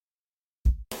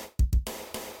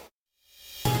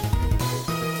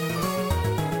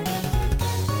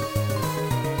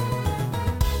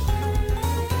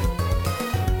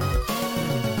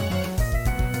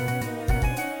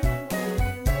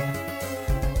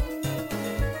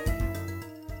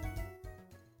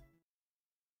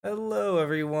Hello,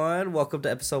 everyone. Welcome to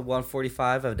episode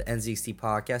 145 of the N60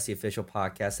 podcast, the official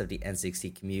podcast of the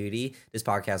N60 community. This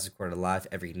podcast is recorded live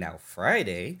every now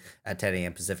Friday at 10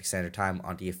 a.m. Pacific Standard Time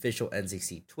on the official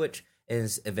N60 Twitch and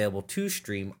is available to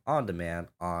stream on demand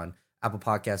on Apple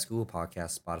Podcasts, Google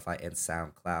Podcasts, Spotify, and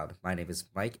SoundCloud. My name is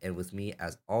Mike, and with me,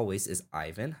 as always, is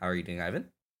Ivan. How are you doing, Ivan?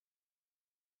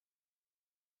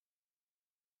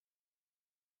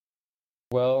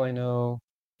 Well, I know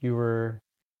you were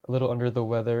a little under the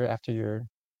weather after your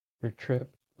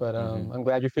trip, but Mm-hmm. I'm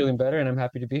glad you're feeling better, and I'm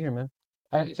happy to be here, man.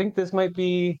 I think this might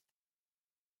be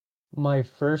my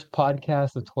first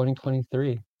podcast of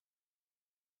 2023.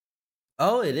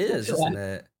 Oh, it I think is, isn't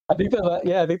it? I think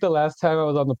the last time I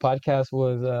was on the podcast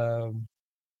was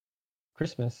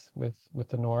Christmas with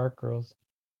the Noir girls.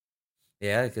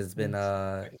 Yeah, because It's been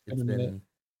it's a minute. been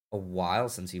a while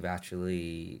since you've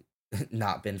actually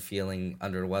not been feeling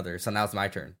under the weather. So now it's my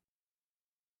turn.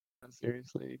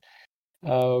 Seriously.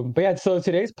 But yeah, so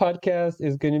today's podcast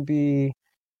is going to be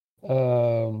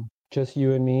just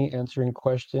you and me answering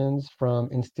questions from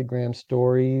Instagram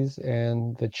stories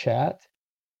and the chat.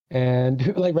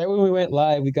 And like right when we went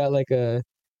live, we got like a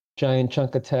giant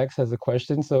chunk of text as a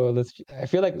question. So I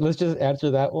feel like let's just answer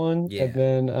that one and Yeah.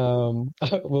 then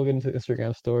we'll get into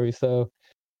Instagram stories. So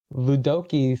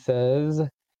Ludoki says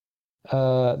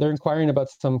they're inquiring about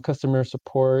some customer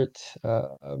support.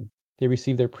 They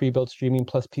received their pre-built streaming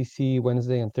plus PC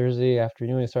Wednesday and Thursday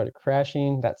afternoon. It started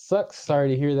crashing. That sucks. Sorry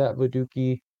to hear that,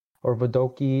 Vuduki or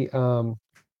Vodoki.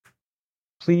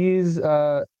 Please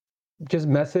just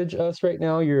message us right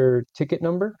now your ticket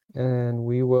number, and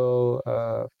we will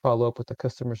follow up with the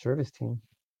customer service team.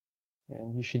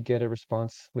 And you should get a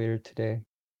response later today.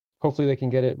 Hopefully, they can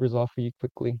get it resolved for you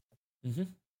quickly. Hmm.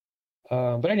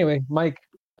 But anyway, Mike,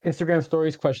 Instagram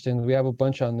stories questions. We have a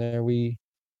bunch on there. We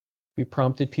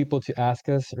prompted people to ask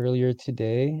us earlier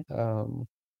today. So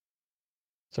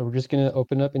we're just gonna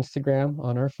open up Instagram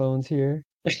on our phones here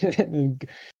and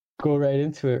go right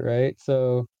into it, right?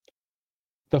 So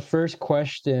the first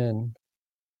question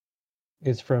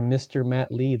is from Mr.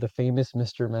 Matt Lee, the famous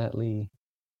Mr. Matt Lee.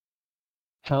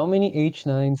 How many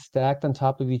H9s stacked on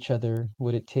top of each other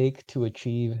would it take to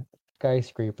achieve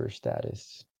skyscraper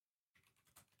status?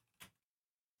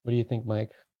 What do you think, Mike?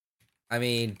 I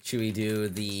mean, should we do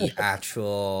the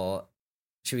actual?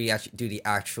 Should we actually do the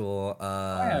actual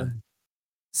Oh yeah,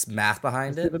 math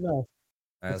behind let's do it? the math. All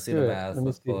right, Let's let's do do the it. math. Let me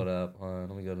Let's see. pull it up. Hold on,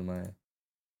 let me go to my.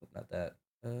 Not that.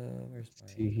 Where's Let's my?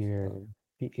 see here. Oh,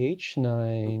 The oop, wrong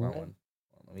H9. one. Hold on,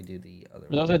 let me do the other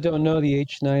For those one. that don't know, the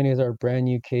H9 is our brand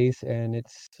new case and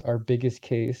it's our biggest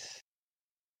case.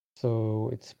 So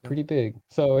it's Go. pretty big.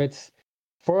 So it's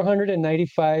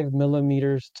 495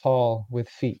 millimeters tall with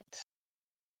feet.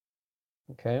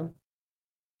 Okay.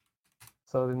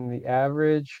 So then the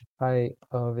average height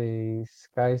of a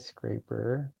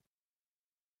skyscraper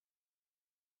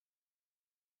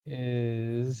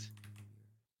is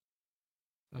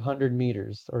 100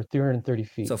 meters or 330 So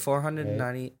feet, right?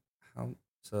 490. How?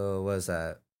 So what is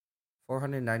that?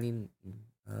 490.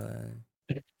 I'm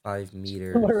already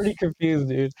meters. confused,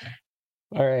 dude.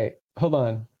 All right, hold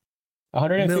on.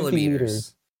 150 meters.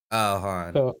 Millimeters. Oh, hold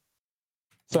on. So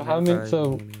so how many 195 so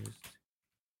millimeters.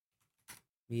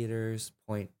 Meters.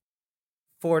 Point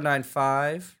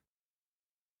 495.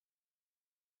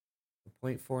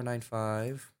 Point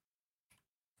 495.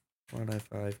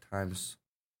 495 times.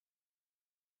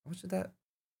 How much is that?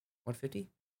 150?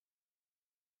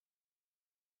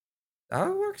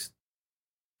 How it works?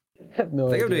 I have I no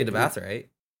think I'm doing idea, the dude. math right.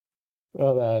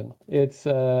 Hold on. It's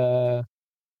how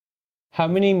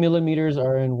many millimeters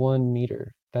are in 1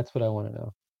 meter? That's what I want to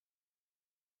know.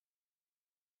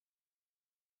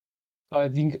 Oh, I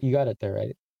think you got it there,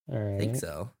 right? All I think right.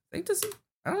 so. I think this is.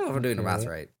 I don't know if I'm doing the math Okay.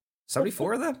 right.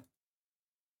 74 of them?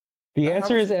 The How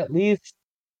answer much? is at least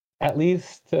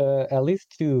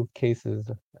two cases,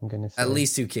 I'm gonna At say.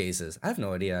 least two cases. I have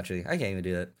no idea, actually. I can't even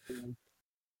do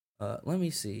that. Let me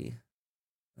see.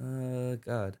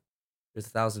 God. There's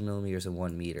 1,000 millimeters in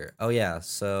 1 meter. Oh, yeah.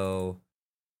 So.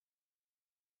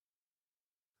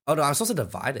 Oh, no. I'm supposed to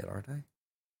divide it, aren't I? I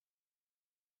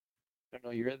don't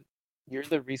know, you're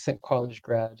the recent college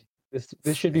grad. This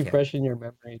should I be can't fresh in your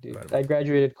memory, dude. divide it by I 20.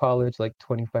 graduated college like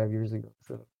 25 years ago,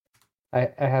 so I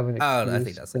have an Oh, I think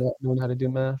excuse that's for it. not knowing how to do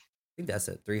math. I think that's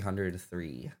it.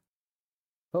 303.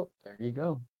 Oh, there you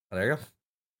go. Oh, there you go.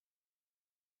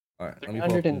 All right. Let me pull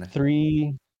up the.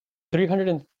 303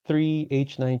 303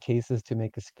 H9 cases to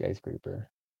make a skyscraper.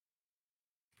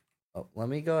 Oh, let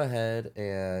me go ahead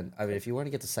and. I mean, if you want to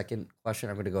get the second question,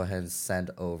 I'm going to go ahead and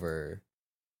send over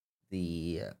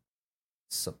the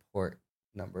support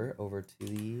number over to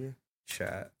the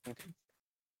chat.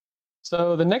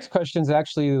 So the next question is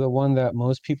actually the one that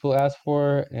most people ask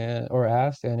for and or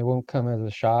asked, and it won't come as a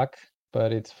shock,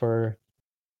 but it's for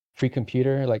free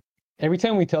computer. Like every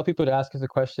time we tell people to ask us a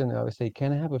question, they always say,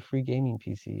 "Can I have a free gaming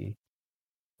PC?"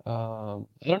 I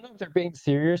don't know if they're being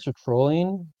serious or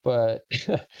trolling, but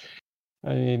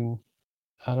I mean,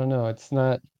 I don't know. It's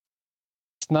not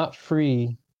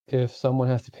free if someone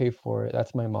has to pay for it.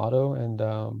 That's my motto, and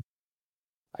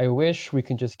I wish we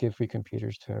can just give free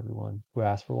computers to everyone who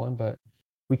asks for one, but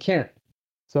we can't.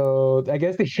 So I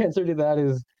guess the answer to that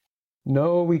is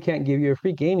no, we can't give you a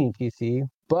free gaming PC,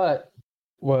 but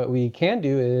what we can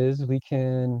do is we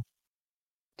can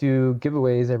do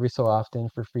giveaways every so often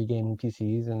for free gaming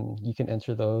PCs, and you can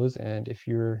enter those. And if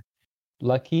you're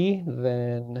lucky,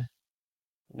 then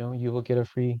you will get a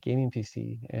free gaming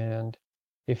PC. And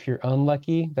if you're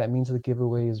unlucky, that means the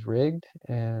giveaway is rigged,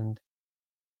 and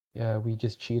yeah, we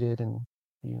just cheated, and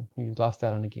you lost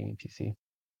out on a gaming PC.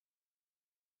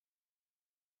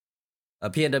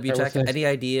 PNW All right, what's Tech, the next? any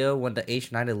idea when the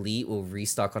H9 Elite will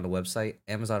restock on the website?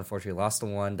 Amazon unfortunately lost the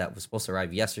one that was supposed to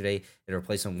arrive yesterday. The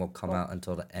replacement won't come Oh, out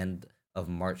until the end of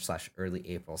March slash early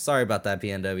April. Sorry about that,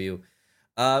 PNW.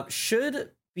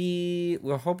 Should be,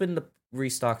 we're hoping to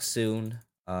restock soon.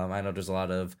 I know there's a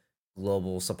lot of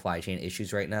global supply chain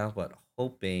issues right now, but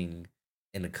hoping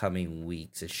in the coming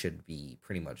weeks it should be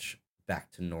pretty much back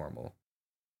to normal.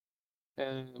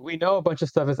 and we know a bunch of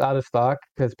stuff is out of stock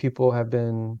because people have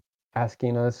been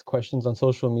asking us questions on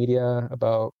social media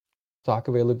about stock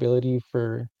availability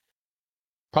for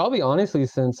probably honestly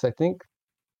since I think,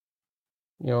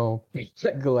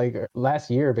 like last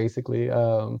year basically.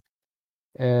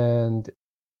 And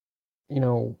you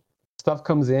know, stuff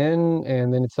comes in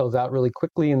and then it sells out really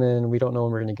quickly and then we don't know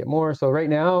when we're going to get more. So right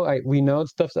now, we know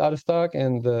stuff's out of stock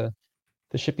and the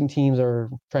shipping teams are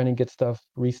trying to get stuff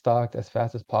restocked as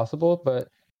fast as possible. But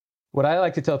what I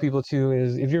like to tell people too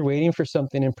is if you're waiting for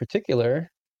something in particular,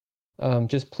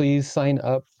 just please sign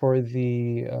up for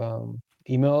the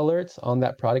email alerts on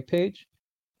that product page.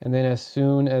 And then as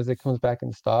soon as it comes back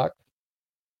in stock,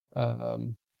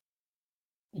 um,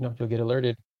 you'll get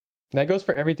alerted. And that goes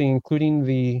for everything, including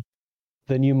the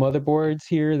new motherboards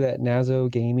here that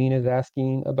Nazo Gaming is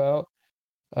asking about.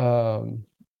 Um,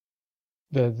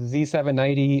 the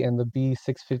Z790 and the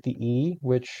B650E,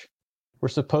 which were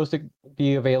supposed to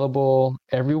be available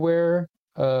everywhere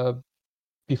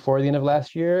before the end of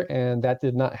last year, and that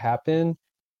did not happen.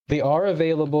 They are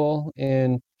available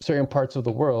in certain parts of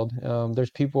the world.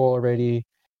 There's people already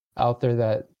out there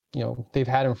that, they've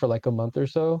had them for like a month or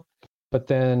so, but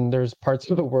then there's parts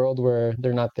of the world where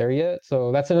they're not there yet.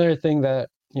 So that's another thing that,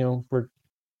 we're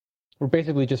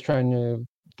basically just trying to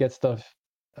get stuff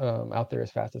out there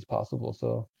as fast as possible.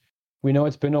 So we know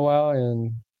it's been a while,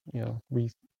 and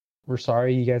we're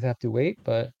sorry you guys have to wait,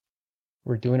 but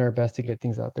we're doing our best to get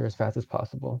things out there as fast as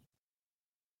possible.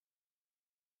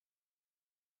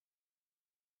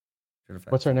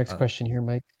 What's our next Uh, question here,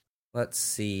 Mike? let's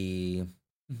see.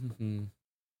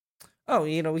 Oh,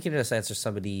 we can just answer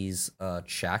some of these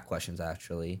chat questions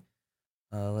actually.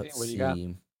 Hey, Let's what do you got?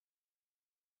 see.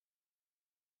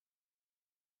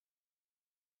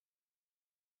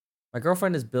 My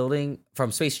girlfriend is building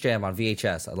from Space Jam on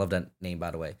VHS. I love that name,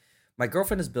 by the way. My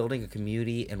girlfriend is building a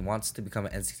community and wants to become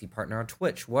an N60 partner on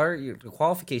Twitch. What are your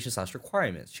qualifications slash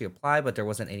requirements? She applied, but there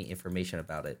wasn't any information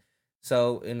about it.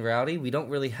 So in reality, we don't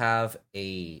really have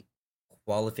a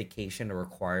qualification or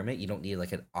requirement. You don't need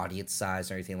like an audience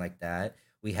size or anything like that.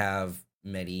 We have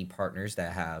many partners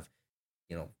that have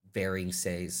varying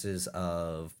sizes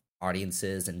of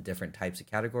audiences and different types of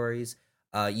categories.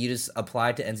 You just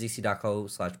apply to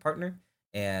nzc.co/partner,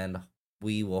 and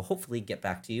we will hopefully get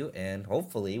back to you, and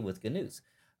hopefully with good news.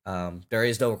 There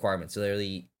is no requirement, so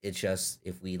literally it's just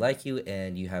if we like you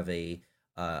and you have a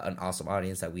an awesome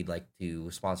audience that we'd like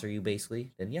to sponsor you,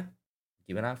 basically, then yeah,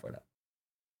 keep an eye for that.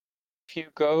 If you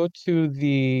go to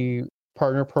the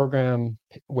partner program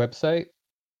website,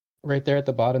 right there at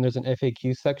the bottom, there's an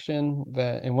FAQ section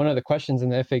and one of the questions in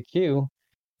the FAQ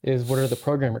is what are the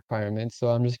program requirements? So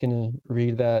I'm just going to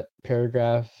read that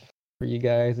paragraph for you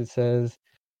guys. It says,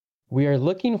 we are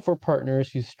looking for partners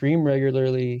who stream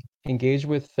regularly, engage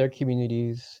with their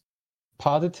communities,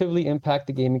 positively impact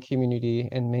the gaming community,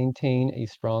 and maintain a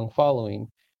strong following.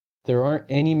 There aren't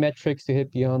any metrics to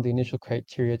hit beyond the initial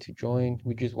criteria to join.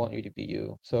 We just want you to be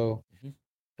you. So,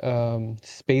 Mhm.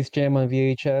 Space Jam on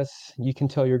VHS, you can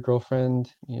tell your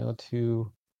girlfriend,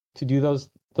 to do those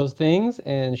things,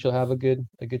 and she'll have a good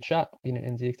shot being an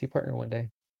NZXT partner one day.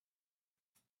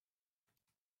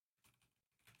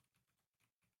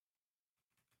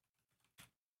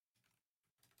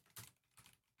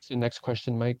 So, next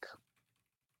question, Mike.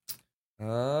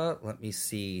 Let me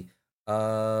see.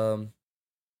 Um,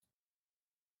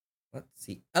 let's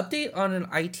see. Update on an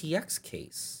ITX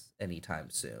case anytime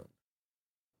soon.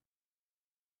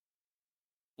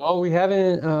 Well, we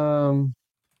haven't.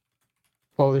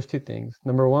 Well, there's two things.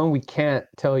 Number one, we can't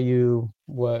tell you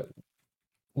what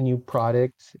new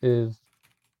product is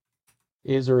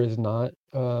or is not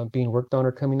being worked on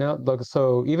or coming out. Like,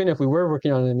 so even if we were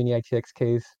working on a mini ITX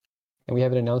case and we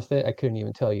haven't announced it, I couldn't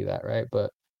even tell you that, right? But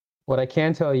what I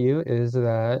can tell you is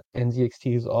that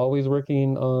NZXT is always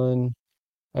working on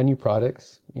new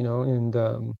products,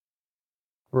 and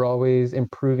we're always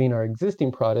improving our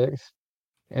existing products.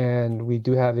 And we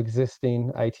do have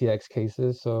existing ITX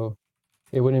cases, so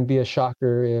it wouldn't be a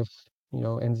shocker if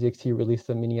NZXT released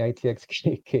a mini ITX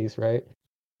case, right?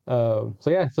 So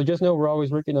yeah, so just know we're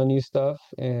always working on new stuff,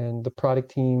 and the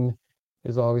product team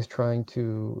is always trying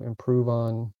to improve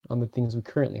on the things we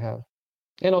currently have,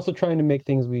 and also trying to make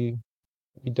things we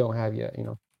don't have yet.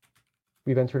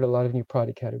 We've entered a lot of new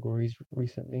product categories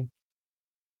recently.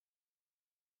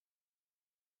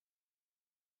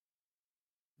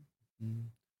 Mm,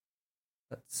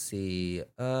 let's see.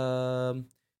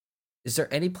 Is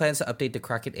there any plans to update the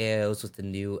Kraken AIOs with the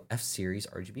new F Series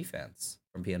RGB fans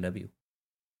from PNW?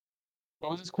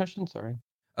 What was this question? Sorry.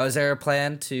 Is there a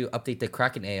plan to update the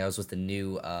Kraken AIOs with the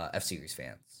new F Series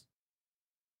fans?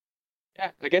 Yeah,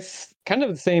 I guess kind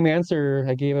of the same answer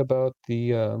I gave about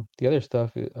the other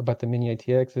stuff about the mini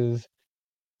ITX is,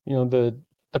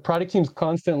 the product team's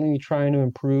constantly trying to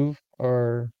improve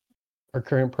our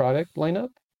current product lineup.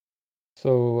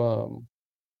 So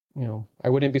I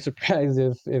wouldn't be surprised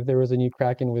if there was a new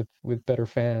Kraken with better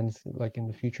fans like in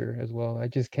the future as well. I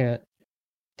just can't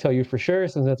tell you for sure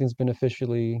since nothing's been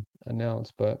officially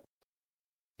announced, but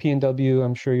PNW,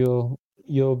 I'm sure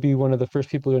you'll be one of the first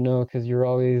people to know because you're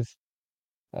always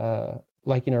uh,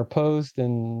 liking our post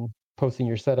and posting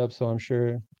your setup. So I'm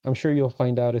sure you'll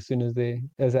find out as soon as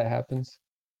that happens.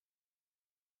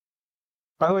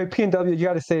 By the way, PNW, you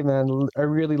got to say, man, I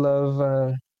really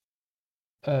love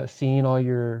seeing all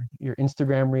your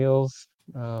Instagram reels.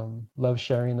 Love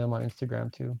sharing them on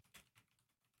Instagram too.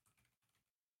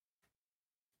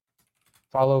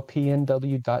 Follow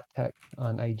pnw.tech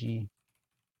on IG.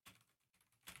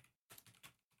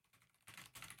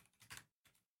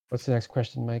 What's the next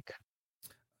question, Mike?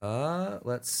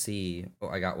 Let's see. Oh,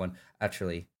 I got one.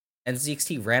 Actually,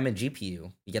 NZXT RAM and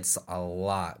GPU. We get this a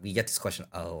lot. We get this question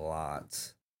a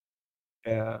lot.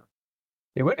 Yeah,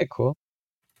 it would be cool.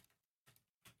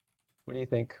 What do you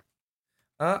think?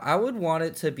 I would want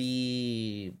it to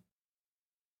be.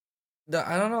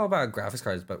 I don't know about graphics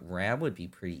cards, but RAM would be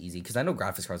pretty easy because I know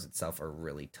graphics cards itself are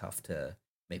really tough to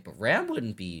make. But RAM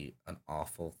wouldn't be an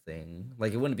awful thing.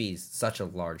 Like it wouldn't be such a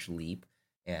large leap,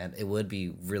 and it would be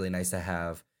really nice to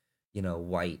have,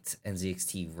 white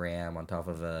NZXT RAM on top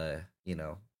of an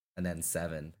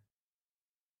N7.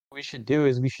 What we should do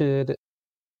is we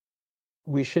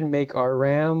should make our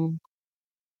RAM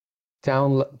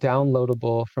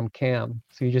downloadable from CAM.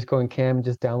 So you just go in CAM and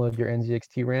just download your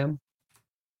NZXT RAM.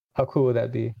 How cool would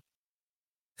that be?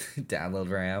 Download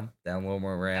RAM, download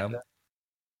more RAM.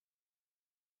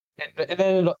 And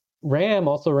then RAM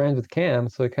also runs with CAM,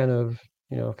 so it kind of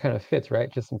fits, right?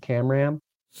 Just some CAM RAM.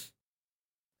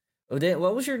 Oh,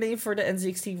 what was your name for the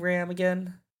NZXT RAM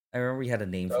again? I remember we had a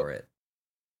name Go. for it.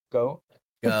 Go.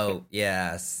 Go,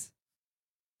 yes.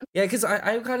 Yeah, because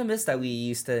I kind of miss that we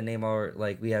used to name our,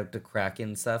 like, we have the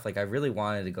Kraken stuff. Like, I really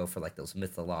wanted to go for, like, those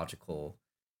mythological,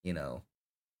 you know,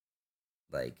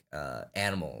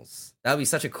 animals. That'd be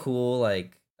such a cool,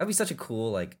 like,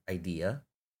 idea.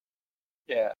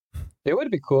 Yeah. It would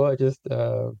be cool. I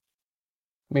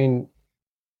mean,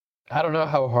 I don't know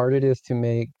how hard it is to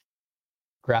make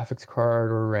graphics card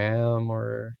or RAM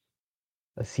or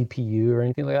a CPU or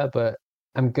anything like that, but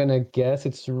I'm gonna guess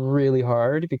it's really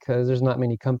hard because there's not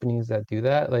many companies that do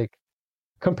that. Like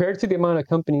compared to the amount of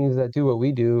companies that do what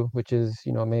we do, which is,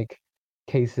 make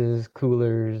cases,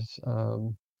 coolers,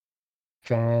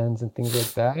 fans, and things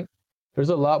like that. There's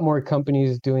a lot more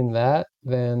companies doing that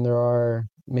than there are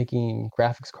making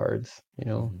graphics cards.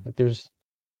 Hmm. Like there's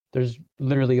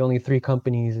literally only three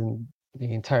companies in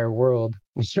the entire world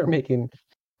which are making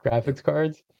Yep. graphics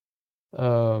cards.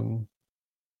 Um,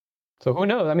 so who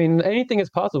knows? I mean, anything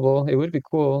is possible. It would be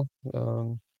cool. I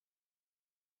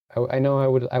know I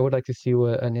would like to see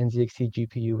what an NZXT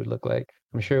GPU would look like.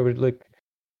 I'm sure it would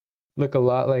look a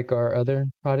lot like our other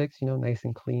products, nice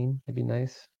and clean. It'd be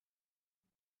nice.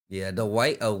 Yeah, a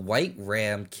white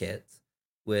RAM kit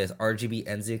with RGB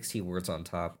NZXT words on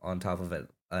top of it,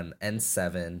 an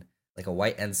N7, like a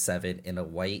white N7 in a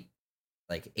white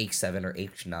like H7 or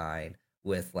H9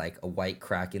 with like a white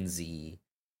Kraken Z.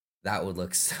 That would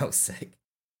look so sick.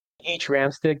 Each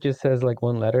RAM stick just says like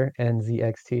one letter,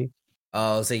 NZXT.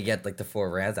 Oh, so you get like the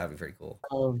 4 RAMs. That'd be pretty cool.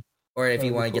 Um, Or if that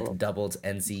you would be want to get the cool. doubled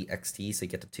NZXT, so you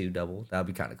get the two double. That'd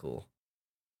be kind of cool.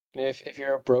 If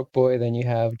you're a broke boy, then you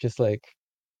have just like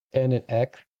N and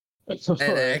X or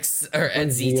NX or or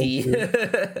NZT.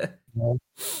 ZXT. Yeah.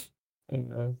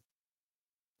 And,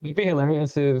 it'd be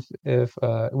hilarious if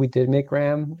we did make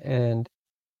RAM and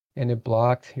it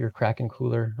blocked your Kraken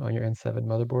cooler on your N7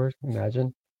 motherboard.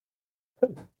 Imagine.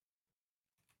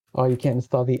 Oh, you can't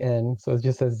install the N, so it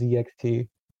just says ZXT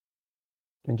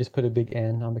and just put a big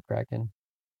N on the Kraken.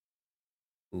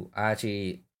 Ooh, I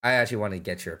actually want to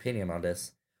get your opinion on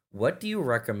this. What do you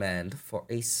recommend for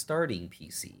a starting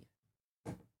PC?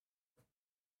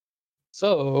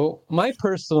 So, my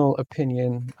personal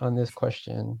opinion on this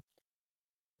question,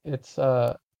 it's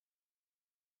the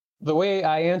way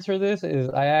I answer this is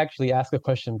I actually ask a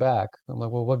question back. I'm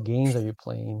like, well, what games are you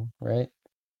playing, right?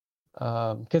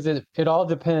 Because it all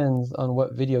depends on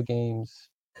what video games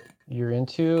you're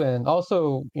into and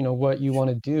also, what you want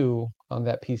to do on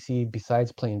that PC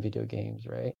besides playing video games,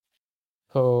 right?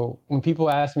 So when people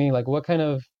ask me like what kind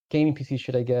of gaming PC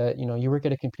should I get, you work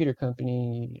at a computer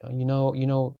company, you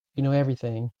know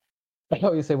everything. I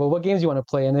always say, well, what games do you want to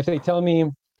play? And if they tell me,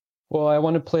 well, I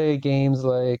want to play games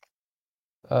like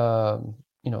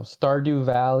Stardew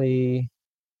Valley,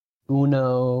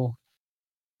 Uno,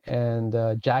 and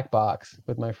Jackbox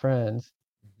with my friends.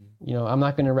 Mhm. I'm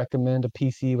not going to recommend a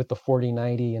PC with the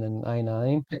 4090 and an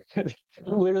i9.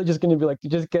 I'm literally just going to be like,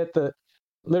 just get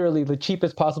literally the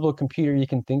cheapest possible computer you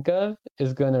can think of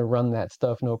is going to run that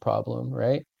stuff no problem,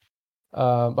 right?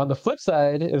 On the flip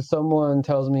side, if someone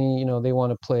tells me, they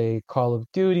want to play Call of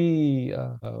Duty,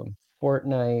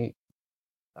 Fortnite,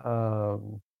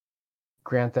 um,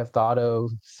 Grand Theft Auto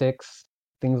 6,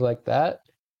 things like that,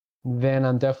 then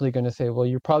I'm definitely going to say, well,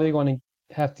 you're probably going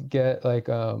to have to get like,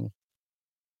 a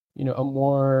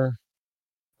more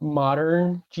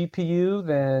modern GPU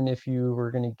than if you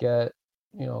were going to get,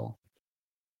 you know,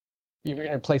 if you're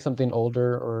going to play something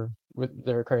older or with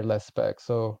that require less specs.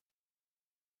 So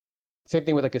same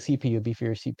thing with like a CPU,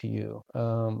 beefier CPU.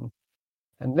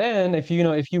 And then if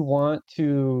you want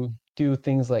to do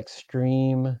things like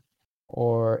stream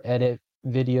or edit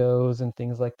videos and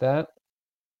things like that,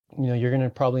 you're going to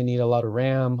probably need a lot of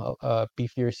RAM, a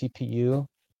beefier CPU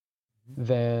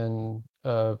than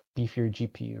a beefier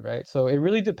GPU, right? So it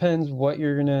really depends what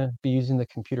you're going to be using the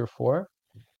computer for.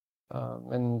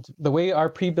 And the way our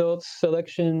pre-built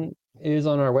selection is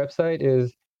on our website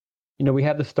is, we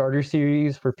have the starter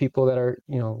series for people that are,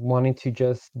 wanting to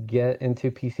just get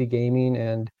into PC gaming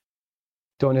and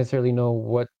don't necessarily know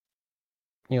what,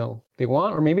 they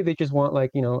want, or maybe they just want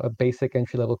like, a basic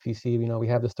entry-level PC. We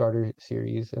have the starter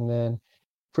series. And then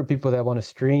for people that want to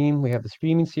stream, we have the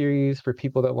streaming series. For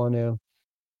people that want to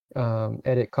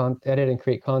edit and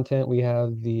create content, we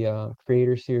have the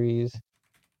creator series.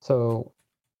 So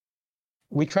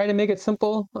we try to make it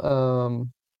simple.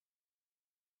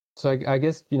 So I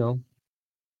guess,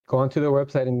 go onto their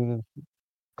website and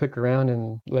click around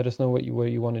and let us know what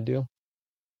you want to do.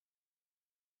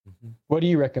 Mhm. What do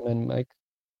you recommend, Mike?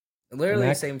 A Literally the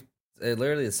Mac? same.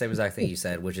 Literally the same exact thing you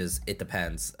said, which is it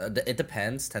depends. It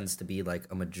depends tends to be like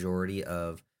a uh majority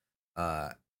of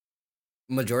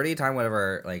the time.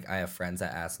 Whenever like I have friends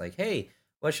that ask like, "Hey,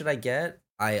 what should I get?"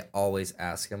 I always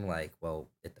ask them like, "Well,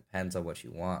 it depends on what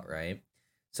you want, right?"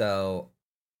 So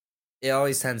it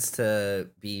always tends to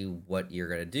be what you're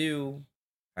gonna do,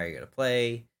 how you're gonna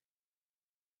play,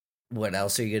 what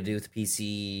else are you gonna do with the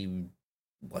PC,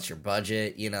 what's your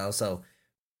budget, so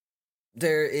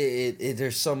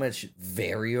there's so much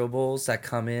variables that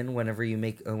come in whenever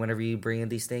you bring in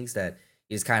these things that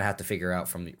you just kind of have to figure out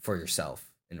for yourself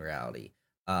in reality.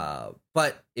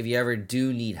 But if you ever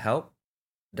do need help,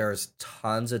 there's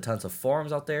tons and tons of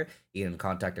forums out there. You can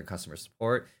contact our customer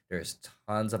support. There's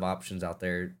tons of options out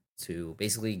there to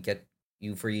basically get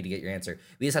you to get your answer.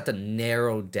 We just have to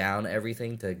narrow down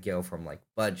everything to go from like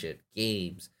budget,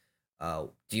 games.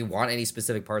 Do you want any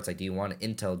specific parts? Like, do you want an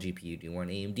Intel GPU? Do you want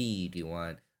AMD? Do you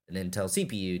want an Intel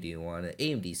CPU? Do you want an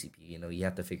AMD CPU? You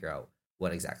have to figure out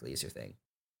what exactly is your thing.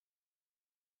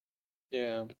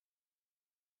 Yeah.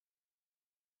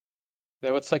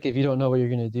 Yeah, what's like if you don't know what you're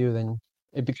gonna do, then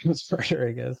it becomes harder,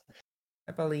 I guess.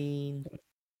 Hi, Pauline.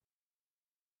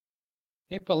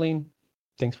 Hey, Pauline.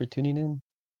 Thanks for tuning in.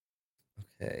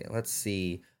 Okay, let's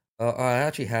see. I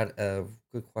actually had a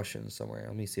good question somewhere.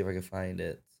 Let me see if I can find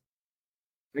it.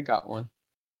 I got one.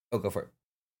 Oh, go for it.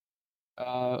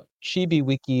 Chibi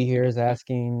Wiki here is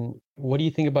asking, what do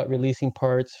you think about releasing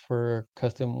parts for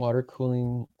custom water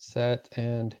cooling set?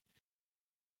 And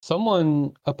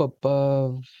someone up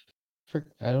above,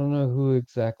 I don't know who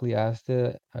exactly asked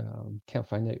it. Can't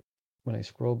find it when I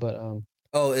scroll, but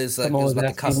Oh, someone it's was about the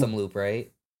asking. custom loop,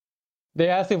 right? They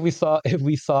asked if we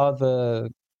saw the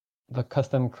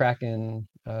custom Kraken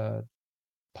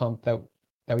pump that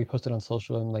we posted on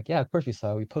social. I'm like, yeah, of course we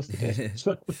saw. We posted it.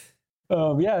 So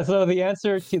yeah. So the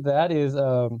answer to that is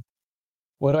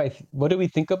what do we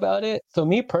think about it? So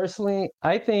me personally,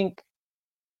 I think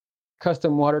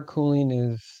custom water cooling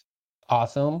is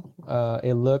awesome.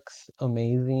 It looks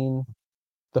amazing.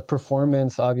 The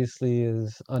performance obviously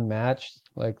is unmatched.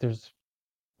 Like there's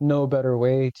no better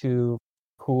way to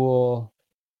cool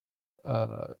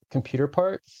computer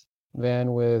parts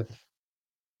than with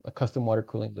a custom water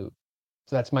cooling loop.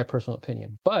 So that's my personal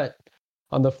opinion. But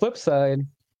on the flip side,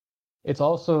 it's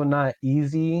also not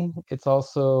easy. It's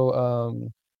also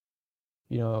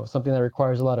something that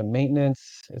requires a lot of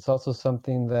maintenance. It's also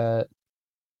something that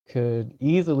could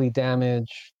easily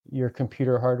damage your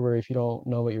computer hardware if you don't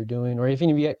know what you're doing, or even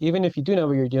if you do know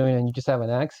what you're doing and you just have an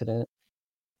accident,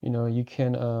 you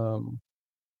can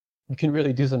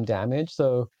really do some damage.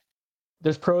 So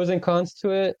there's pros and cons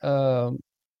to it.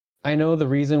 I know the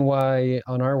reason why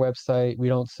on our website we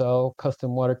don't sell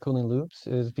custom water cooling loops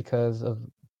is because of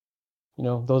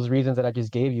those reasons that I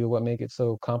just gave you. What make it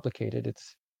so complicated?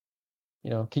 It's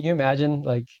can you imagine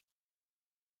like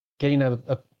getting a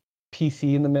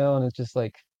PC in the mail and it's just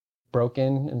like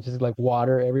broken and just like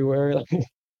water everywhere,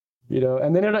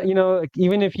 and then like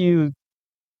even if you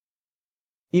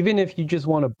just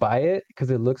want to buy it because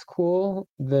it looks cool,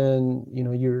 then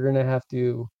you're gonna have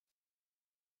to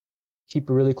keep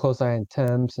a really close eye on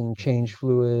temps and change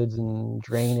fluids and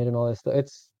drain it and all that stuff.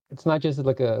 It's not just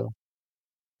like a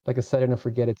set it and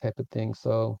forget it type of thing.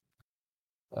 So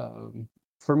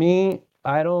for me,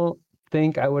 I don't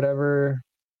think I would ever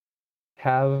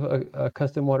have a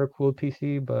custom water cooled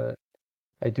PC, but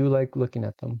I do like looking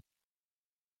at them.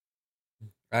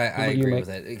 What I about you, agree Mike? with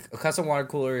it. A custom water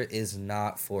cooler is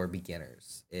not for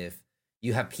beginners. If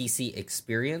you have PC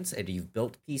experience and you've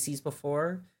built PCs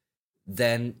before,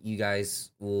 then you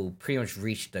guys will pretty much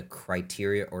reach the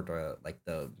criteria or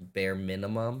the bare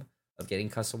minimum of getting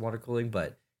custom water cooling.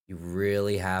 But you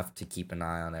really have to keep an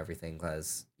eye on everything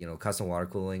because custom water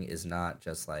cooling is not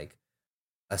just like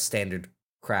a standard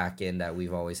Kraken that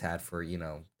we've always had for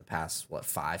the past what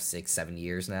 5, 6, 7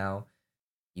 years now.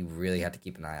 You really have to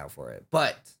keep an eye out for it.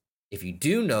 But if you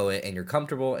do know it and you're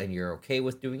comfortable and you're okay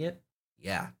with doing it,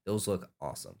 yeah, those look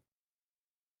awesome.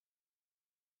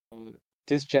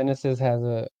 This Genesis has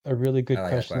a really I good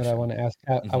like that question that I want question. to ask.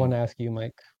 I Hmm. want to ask you,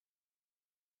 Mike.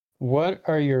 What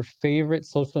are your favorite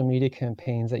social media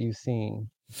campaigns that you've seen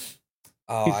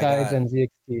Oh, I besides got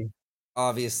NZXT?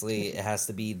 obviously it has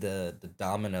to be the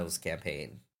Domino's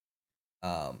campaign.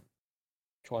 Um,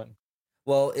 Which one?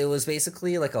 well, it was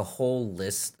basically like a whole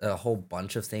list, a whole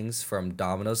bunch of things from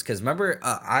Domino's. Because remember,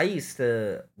 I used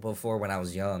to before when I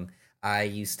was young, I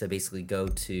used to basically go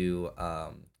to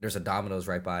there's a Domino's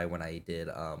right by when I did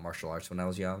martial arts when I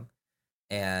was young,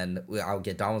 and I would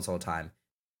get Domino's all the time.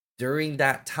 During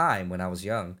that time when I was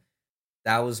young,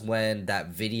 that was when that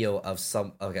video of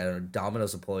some like a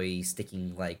Domino's employee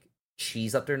sticking like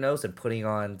cheese up their nose and putting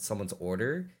on someone's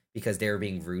order because they were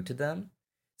being rude to them.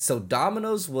 So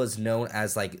Domino's was known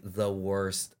as like the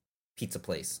worst pizza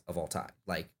place of all time,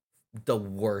 like the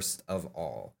worst of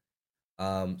all.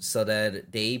 So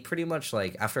that they pretty much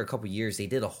like after a couple years they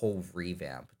did a whole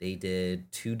revamp. They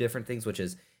did two different things, which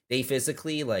is they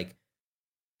physically like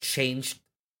changed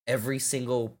every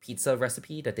single pizza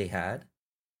recipe that they had,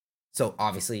 so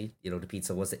obviously, the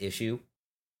pizza was the issue.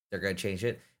 They're gonna change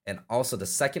it. And also the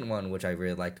second one, which I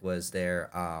really liked, was their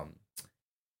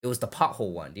it was the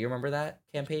pothole one. Do you remember that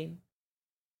campaign?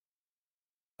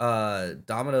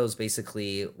 Domino's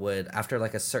basically would after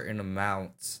like a certain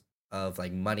amount of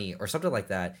like money or something like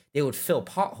that, they would fill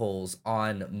potholes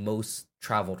on most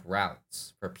traveled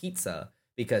routes for pizza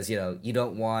because you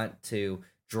don't want to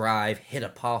drive, hit a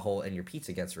pothole, and your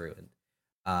pizza gets ruined.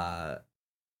 Uh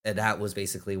and that was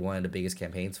basically one of the biggest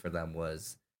campaigns for them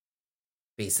was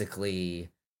basically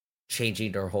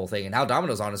changing their whole thing. And now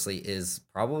Domino's honestly is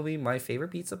probably my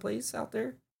favorite pizza place out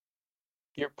there.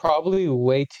 You're probably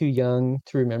way too young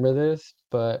to remember this,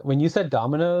 but when you said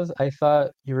Domino's, I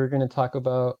thought you were going to talk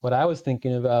about what I was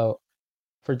thinking about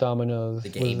for The Domino's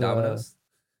game was Domino's.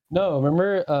 no,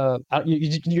 remember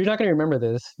you're not going to remember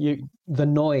this. The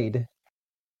Noid,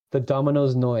 the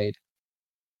Domino's Noid.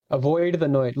 Avoid the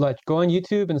Noid. Like go on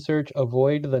YouTube and search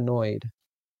avoid the Noid.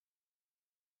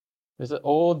 There's an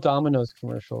old Domino's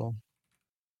commercial.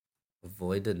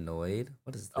 Avoid annoyed.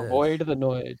 What is this? Avoid the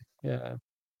Noid. Yeah.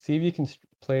 See if you can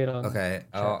play it on Okay,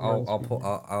 chat or on I'll screen pull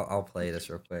here. I'll play this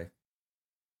real quick.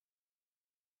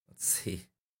 Let's see.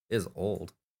 It is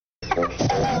old.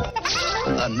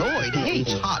 Annoyed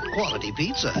hates hot quality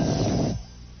pizza.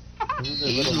 This is a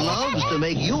He little loves mascot. to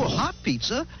make your hot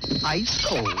pizza ice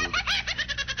cold.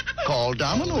 Call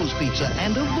Domino's Pizza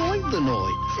and avoid the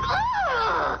noise.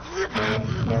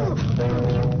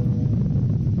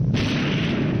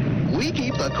 We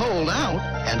keep the cold out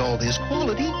and all this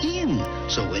quality in.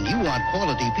 So when you want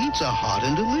quality pizza hot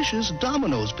and delicious,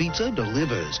 Domino's Pizza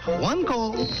delivers. One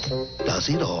call does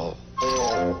it all.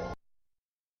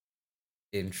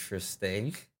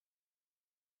 Interesting.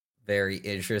 Very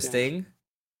interesting.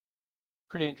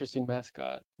 Pretty interesting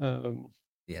mascot. Yeah,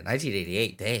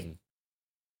 1988. Dang.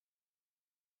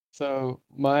 So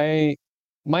my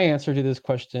answer to this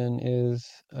question is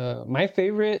my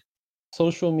favorite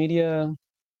social media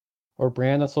or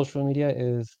brand of social media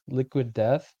is Liquid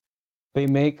Death. They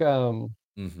make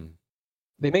Mm-hmm.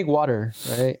 they make water,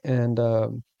 right? And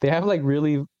they have like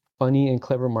really funny and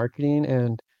clever marketing.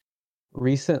 And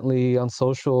recently on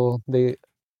social, they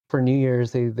for New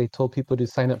Year's they told people to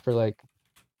sign up for like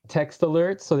text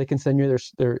alerts so they can send you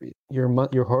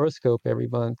your horoscope every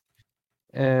month.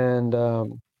 And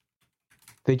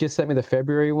they just sent me the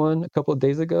February one a couple of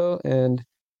days ago, and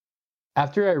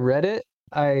after I read it,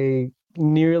 I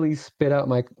nearly spit out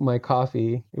my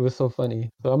coffee. It was so funny.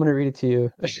 So I'm gonna read it to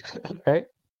you. Right?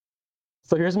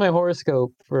 So here's my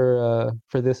horoscope for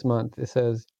this month. It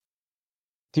says,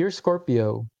 "Dear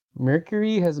Scorpio,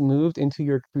 Mercury has moved into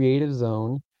your creative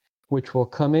zone, which will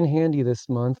come in handy this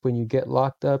month when you get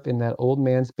locked up in that old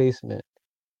man's basement.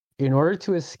 In order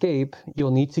to escape, you'll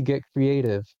need to get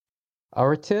creative.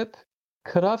 Our tip: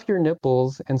 cut off your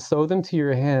nipples and sew them to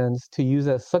your hands to use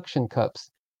as suction cups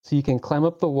so you can climb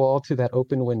up the wall to that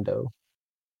open window."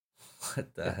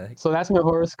 What the Yeah. heck? So that's my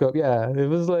horoscope. Yeah, it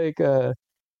was like the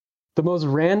most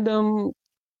random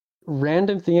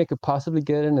thing I could possibly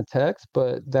get in a text,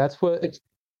 but that's why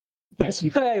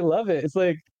I love it. It's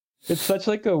like it's such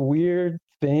like a weird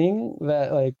thing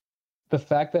that like the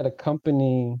fact that a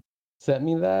company sent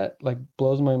me that like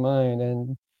blows my mind.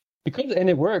 And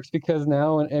it works because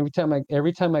now and every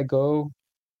time I go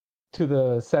to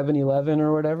the 7-Eleven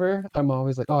or whatever, I'm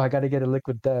always like, oh, I got to get a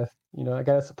Liquid Death. I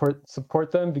got to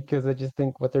support them because I just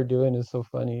think what they're doing is so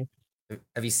funny.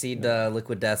 Have you seen Yeah. the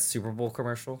Liquid Death Super Bowl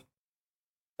commercial?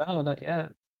 No, not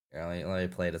yet. Here, let me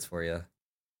play this for you.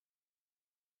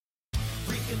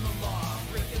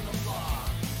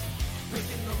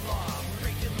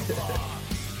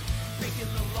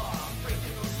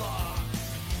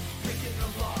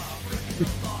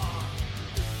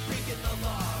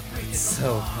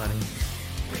 So funny.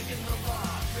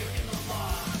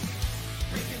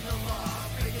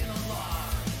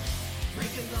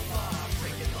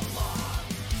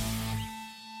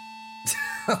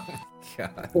 Oh my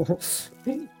god.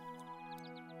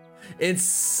 It's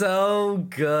so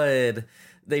good.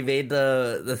 They made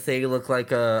the thing look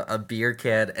like a beer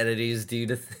can, and it is due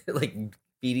to like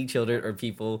feeding children or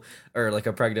people or like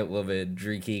a pregnant woman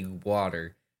drinking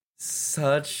water.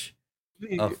 Such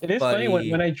a It is funny when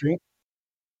funny. I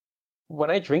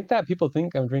drink that, people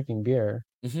think I'm drinking beer.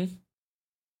 Hmm.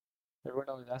 Everyone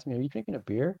always asks me, "Are you drinking a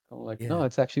beer?" I'm like, Yeah. "No,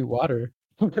 it's actually water."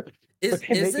 But they Is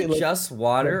make it it look just like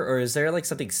water or is there like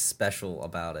something special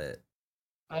about it?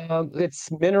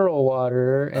 it's mineral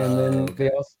water, and Oh, then they okay.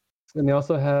 also and they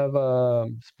also have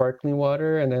sparkling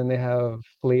water, and then they have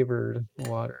flavored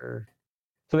water.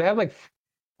 So they have like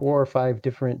 4 or 5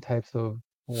 different types of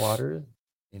water.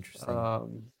 Interesting.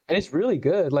 And it's really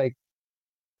good. Like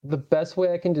the best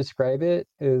way I can describe it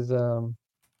is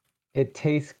it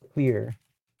tastes clear,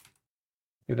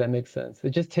 if that makes sense.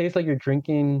 It just tastes like you're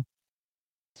drinking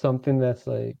something that's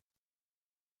like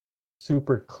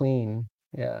super clean.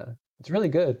 Yeah. It's really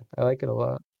good. I like it a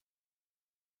lot.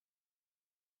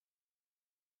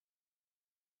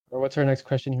 Or what's our next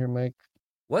question here, Mike?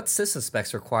 What system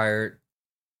specs required?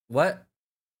 What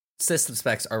system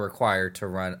specs are required to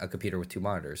run a computer with 2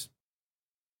 monitors?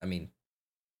 I mean,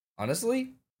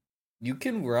 honestly, you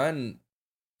can run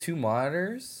 2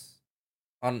 monitors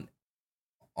on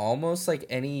almost like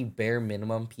any bare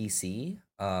minimum PC.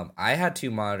 I had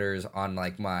 2 monitors on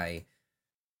like my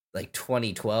like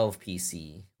 2012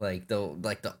 PC, like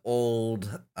the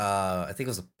old I think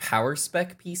it was a power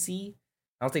spec PC.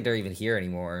 I don't think they're even here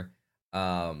anymore.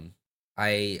 Um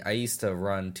I used to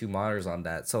run 2 monitors on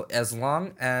that. So as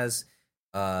long as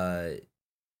uh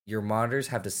your monitors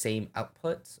have the same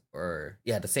output, or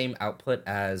yeah, the same output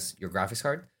as your graphics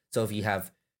card. So if you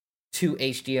have two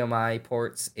HDMI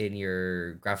ports in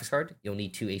your graphics card. You'll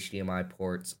need two HDMI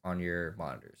ports on your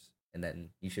monitors, and then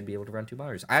you should be able to run two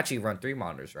monitors. I actually run three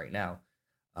monitors right now,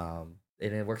 and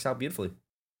it works out beautifully.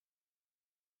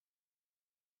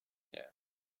 Yeah.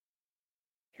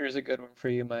 Here's a good one for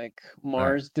you, Mike. All right.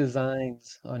 Mars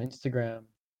Designs on Instagram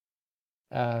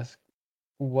asks,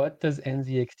 what does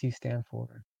NZXT stand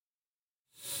for?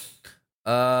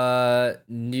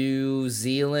 New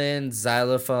Zealand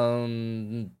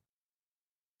xylophone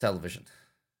television.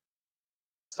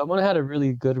 Someone had a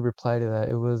really good reply to that.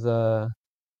 It was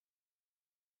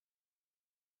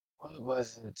what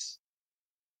was it?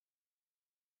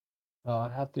 Oh, I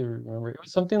have to remember. It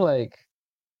was something like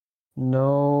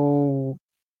no,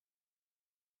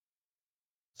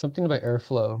 something about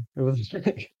airflow. It was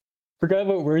forgot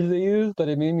what words they used, but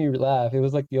it made me laugh. It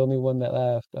was like the only one that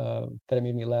laughed, that it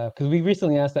made me laugh. Because we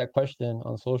recently asked that question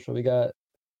on social. We got a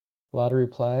lot of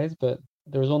replies, but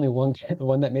there was only one the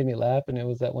one that made me laugh, and it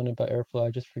was that one about airflow.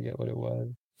 I just forget what it was.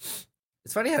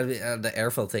 It's funny how the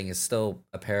airflow thing is still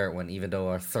apparent when even though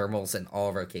our thermals in all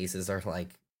of our cases are like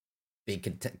big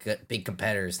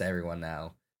competitors to everyone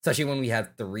now. Especially when we have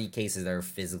three cases that are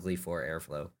physically for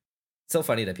airflow. It's so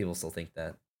funny that people still think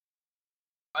that.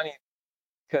 Funny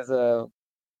because the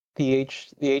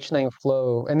H9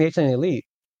 Flow and the H9 Elite,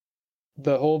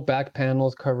 the whole back panel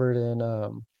is covered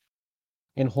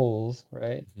in holes,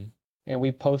 right? Mm-hmm. And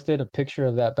we posted a picture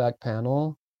of that back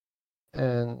panel,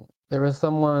 and there was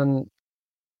someone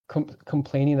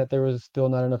complaining that there was still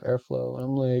not enough airflow. And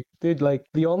I'm like, dude, like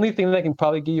the only thing that can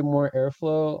probably give you more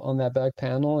airflow on that back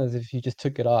panel is if you just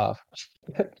took it off.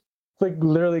 It's like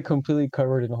literally completely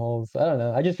covered in holes. I don't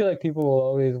know. I just feel like people will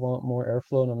always want more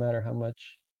airflow no matter how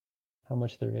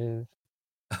much there is.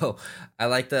 Oh, I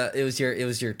like it was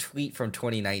your tweet from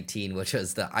 2019, which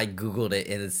was I googled it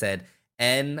and it said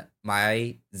N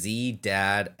my Z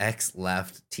dad X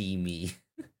left T me.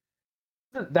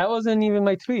 That wasn't even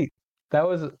my tweet. That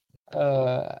was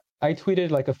I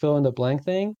tweeted like a fill in the blank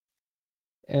thing,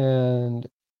 and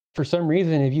for some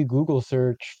reason, if you Google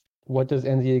search what does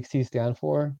NZXT stand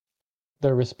for,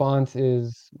 the response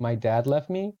is my dad left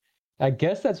me. I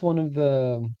guess that's one of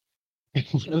the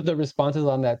one of the responses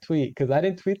on that tweet because I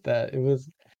didn't tweet that. It was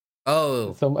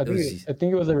Oh, some it was I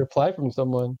think it was a reply from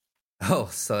someone. oh,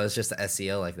 so it's just the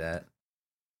SEO like that.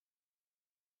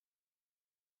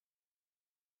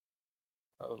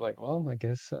 I was like, well, I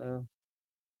guess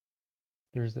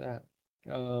there's that.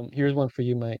 Here's one for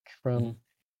you, Mike, Mm-hmm. from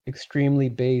Extremely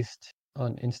Based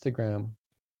on Instagram.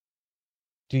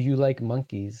 Do you like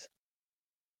monkeys?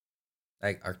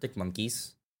 Like Arctic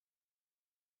monkeys.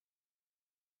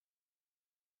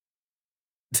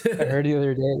 I heard the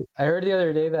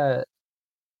other day that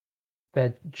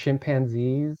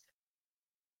chimpanzees,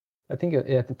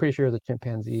 yeah, I'm pretty sure it was a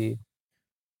chimpanzee,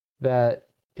 that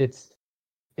it's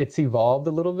evolved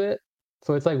a little bit.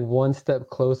 So it's like one step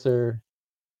closer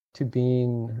to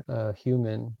being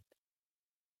human.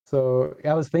 So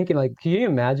I was thinking, like, can you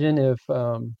imagine if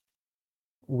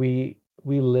we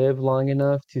live long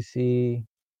enough to see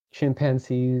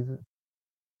chimpanzees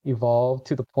evolve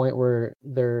to the point where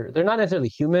they're not necessarily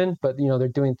human, but they're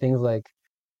doing things like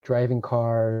driving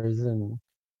cars and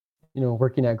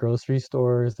working at grocery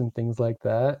stores and things like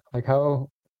that. Like how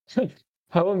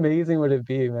how amazing would it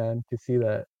be, man, to see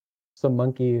that some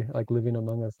monkey like living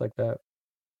among us like that?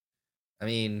 I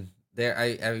mean,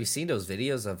 I have you seen those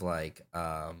videos of like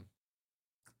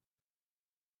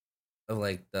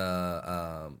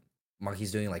the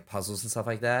monkeys doing like puzzles and stuff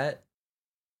like that?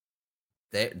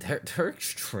 They're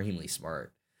extremely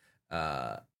smart.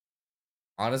 Uh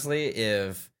Honestly,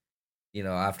 if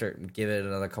after give it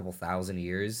another couple thousand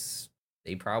years,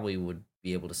 they probably would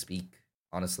be able to speak,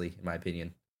 honestly, in my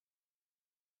opinion.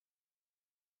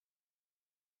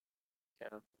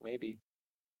 Yeah, maybe.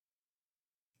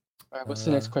 All right, what's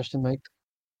the Uh next question, Mike?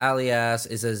 Alias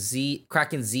is a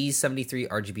Kraken Z73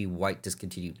 RGB white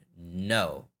discontinued.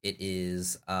 No, it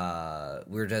is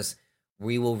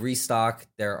we will restock.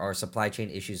 There are supply chain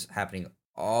issues happening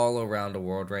all around the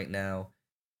world right now.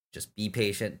 Just be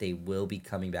patient. They will be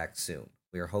coming back soon.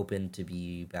 We are hoping to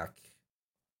be back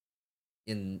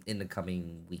in the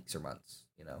coming weeks or months,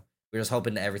 We're just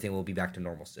hoping that everything will be back to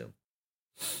normal soon.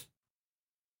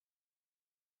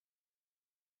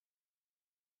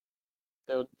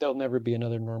 There'll never be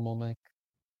another normal, Mike.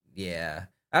 Yeah.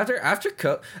 I don't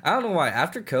know why.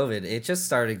 After COVID, it just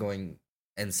started going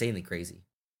insanely crazy.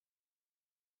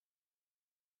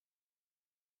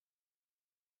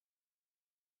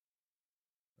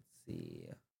 Let's see.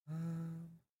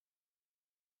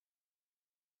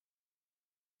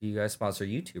 Do you guys sponsor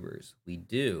YouTubers? We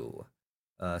do.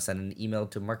 send an email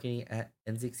to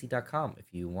marketing@nzxt.com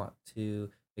if you want to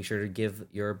make sure to give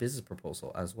your business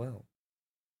proposal as well.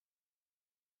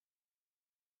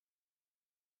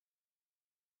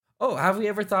 Oh, have we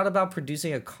ever thought about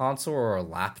producing a console or a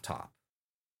laptop?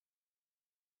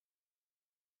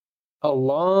 A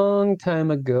long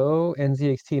time ago,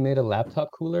 NZXT made a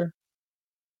laptop cooler.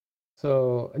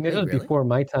 So, and this Wait, was really? before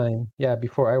my time. Yeah,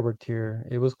 before I worked here.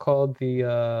 It was called the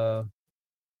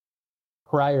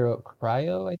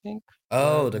Cryo, I think.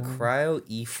 Oh, the Cryo.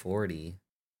 Cryo E40.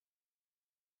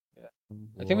 Yeah.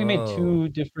 I think we made Whoa. two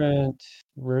different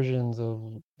versions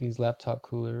of these laptop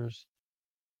coolers.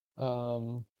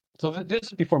 Um, so this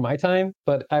is before my time,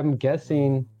 but I'm Whoa.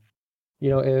 guessing,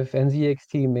 if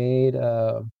NZXT made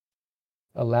a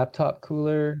laptop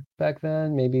cooler back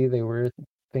then, maybe they were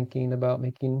thinking about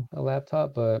making a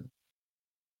laptop, but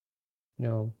you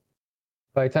know,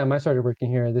 by the time I started working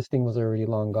here, this thing was already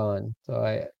long gone. So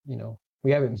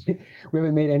we haven't we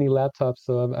haven't made any laptops,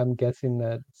 so I'm guessing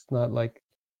that it's not like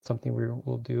something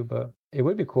we'll do, but it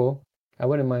would be cool. I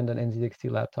wouldn't mind an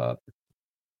NZXT laptop.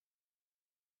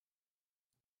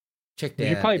 Chick We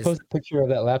should Dan probably is post a picture of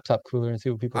that laptop cooler and see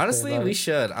what people say honestly about we it.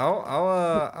 should.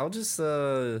 I'll just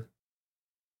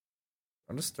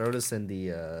throw this in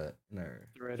our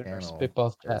Right in our channel.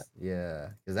 spitballs chat. 'Cause, yeah,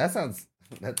 because that sounds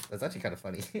that's actually kind of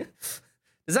funny.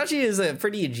 This actually is a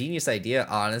pretty ingenious idea,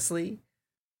 honestly.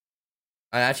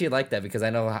 I actually like that because I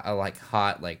know how like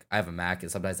hot like I have a Mac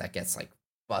and sometimes that gets like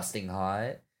busting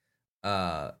hot.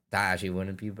 That actually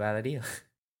wouldn't be a bad idea.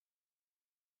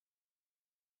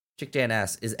 Chick Dan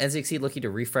asks, is NZXT looking to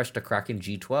refresh the Kraken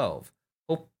G12?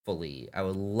 Hopefully. I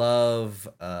would love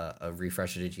a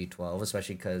refresh of the G12,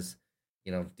 especially because,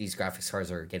 these graphics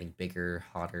cards are getting bigger,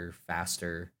 hotter,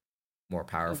 faster, more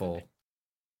powerful.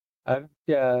 I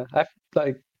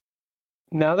like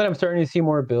now that I'm starting to see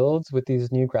more builds with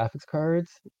these new graphics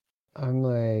cards, I'm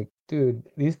like, dude,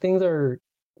 these things are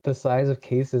the size of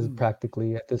cases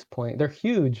practically at this point. They're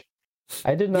huge.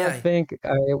 I did not Yeah, think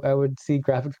I would see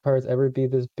graphics cards ever be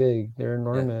this big. They're yeah.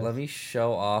 enormous. Let me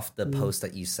show off the Mm. post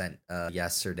that you sent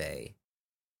yesterday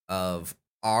of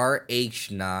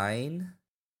RH9.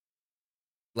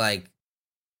 Like,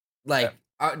 Yeah.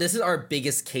 this is our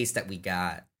biggest case that we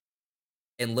got.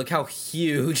 And look how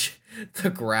huge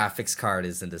the graphics card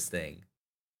is in this thing.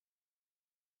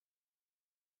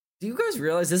 Do you guys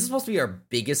realize this is supposed to be our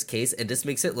biggest case, and this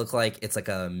makes it look like it's like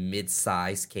a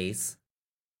mid-size case?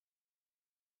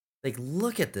 Like,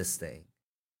 look at this thing.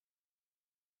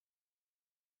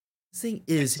 This thing It's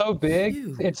is so big.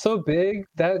 huge. It's so big.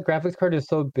 That graphics card is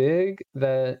so big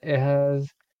that it has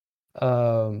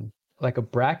like a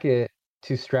bracket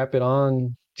to strap it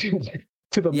on to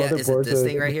the Yeah, is it motherboard this so it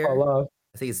thing right doesn't fall here? off.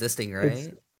 I think it's this thing, It's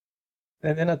right?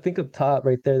 and then I think up top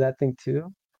right there, that thing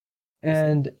too. This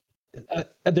thing?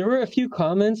 And there were a few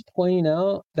comments pointing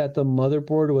out that the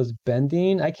motherboard was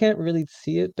bending. I can't really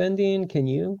see it bending. Can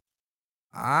you?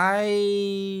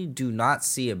 I do not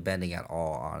see it bending at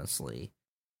all, honestly.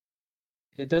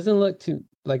 It doesn't look too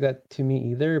like that to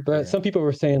me either. But Yeah. some people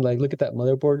were saying like, look at that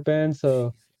motherboard bend.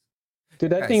 So,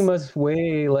 dude, that thing Guys, must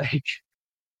weigh like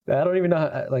I don't even know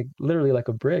how, like literally like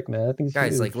a brick, man. That thing's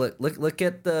guys, huge. like look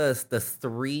at the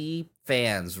three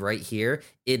fans right here.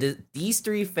 It is these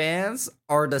three fans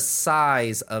are the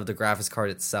size of the graphics card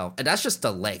itself, and that's just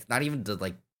the length, not even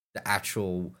the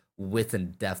actual width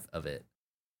and depth of it.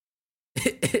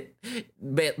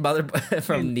 Mother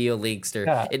from And Neo Linkster.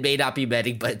 yeah, It may not be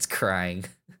bending, but it's crying.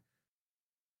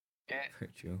 it,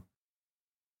 Hurt you.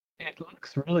 it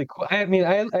looks really cool. I mean,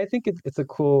 I think it's a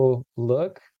cool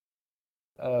look.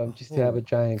 Just to have a Oh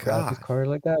giant graphics gosh. card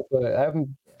like that. But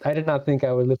I did not think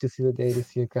I would live to see the day to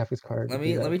see a graphics card to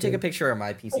be Let that me take a big. picture of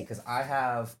my PC because I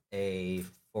have a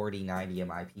 4090 in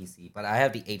my PC, but I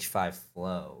have the H5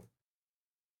 Flow.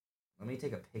 Let me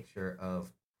take a picture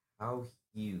of how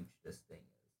huge this thing is.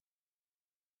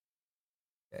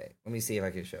 Okay, let me see if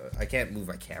I can show it. I can't move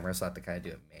my camera, so I have to kind of do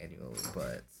it manually,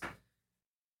 but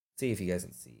see if you guys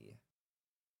can see.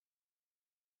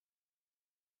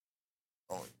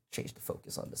 Oh, change the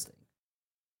focus on this thing.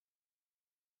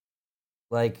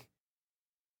 Like,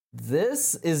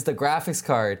 this is the graphics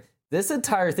card. This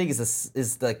entire thing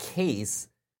is the case.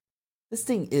 This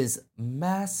thing is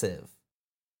massive.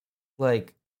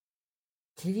 Like,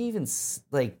 can you even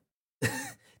like?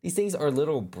 These things are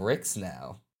little bricks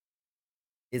now.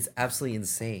 It's absolutely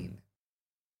insane.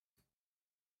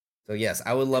 So yes,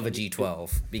 I would love a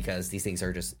G12 because these things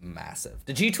are just massive.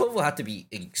 The G12 will have to be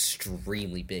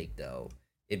extremely big though.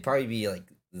 It'd probably be like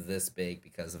this big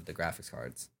because of the graphics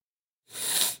cards.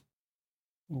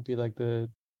 It'd be like the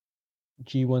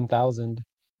G1000.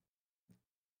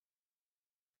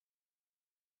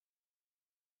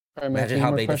 All right, Mike. Imagine Any how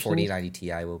more big the questions? 4090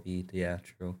 Ti will be. Yeah,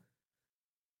 true.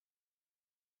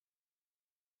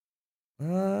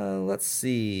 Let's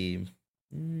see.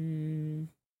 Mm.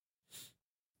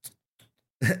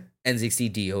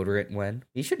 N60 deodorant when?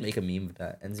 We should make a meme of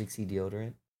that. N60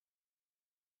 deodorant.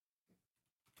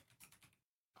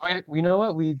 Wait, we know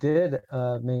what we did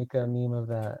make a meme of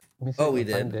that. Let me see if Oh, I we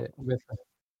can find did. it with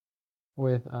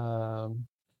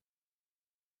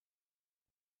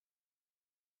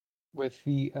with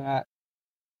the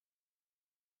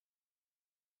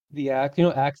Axe,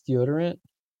 Axe deodorant.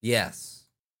 Yes.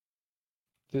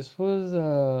 This was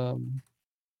a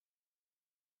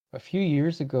few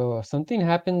years ago. Something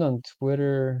happened on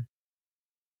Twitter.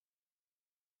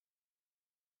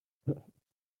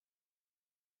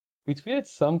 We tweeted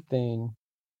something.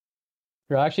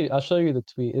 Here, actually, I'll show you the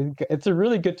tweet. It's a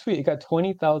really good tweet. It got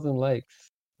 20,000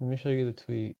 likes. Let me show you the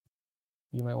tweet.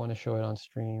 You might want to show it on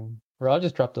stream. Or I'll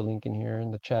just drop the link in here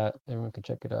in the chat. Everyone can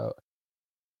check it out.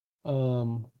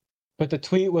 Um, but the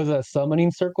tweet was a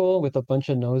summoning circle with a bunch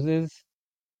of noses,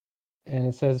 and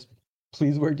it says,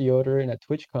 "Please wear deodorant at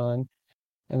TwitchCon."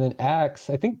 And then Axe,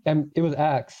 I think it was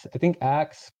Axe. I think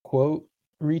Axe quote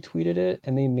retweeted it,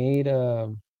 and they made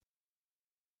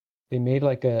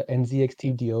like a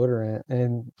NZXT deodorant,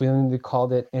 and then they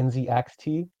called it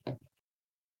NZXT.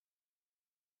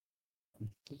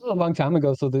 This was a long time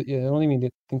ago, so I don't even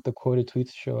think the quoted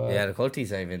tweets show Yeah, up. the quotes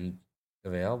aren't even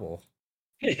available.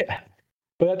 Yeah.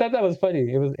 But I thought that was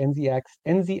funny. It was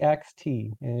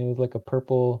NZXT, and it was like a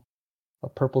purple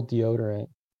deodorant.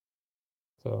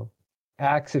 So,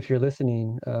 Axe, if you're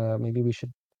listening, maybe we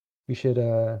should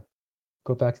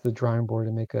go back to the drawing board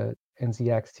and make a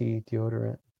NZXT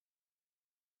deodorant.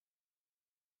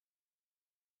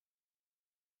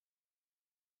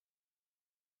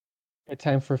 Got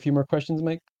time for a few more questions,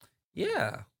 Mike?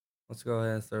 Yeah. Let's go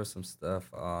ahead and throw some stuff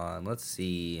on. Let's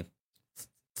see.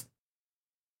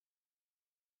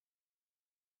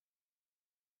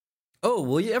 Oh,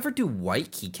 will you ever do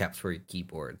white keycaps for your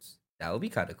keyboards? That would be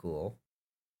kind of cool.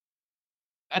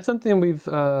 That's something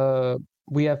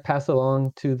we have passed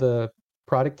along to the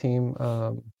product team.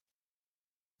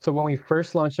 So when we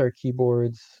first launched our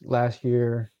keyboards last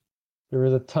year, there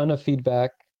was a ton of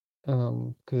feedback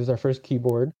because it's our first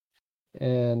keyboard.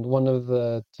 And one of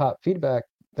the top feedback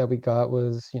that we got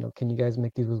was, can you guys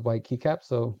make these with white keycaps?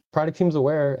 So product team's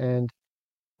aware, and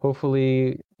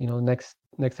hopefully, next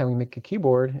time we make a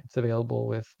keyboard, it's available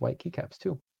with white keycaps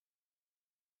too.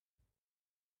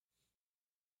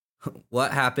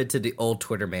 What happened to the old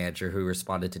Twitter manager who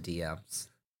responded to DMs?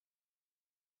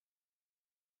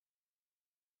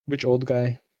 Which old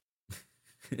guy?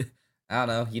 I don't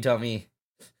know. You tell me.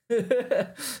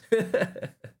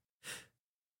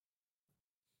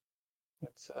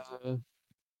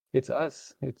 It's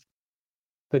us. It's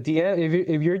the DM.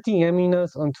 If you're DMing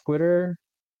us on Twitter,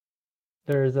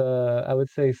 there's I would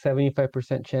say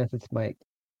 75% chance it's Mike.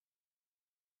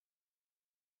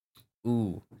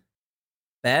 Ooh.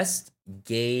 Best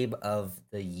game of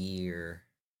the year.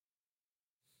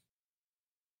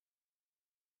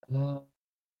 I'm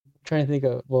trying to think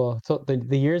of, well, so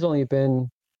the year's only been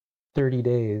 30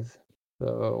 days,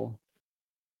 so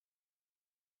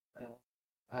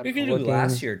I We don't know could do what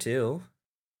last games. year too.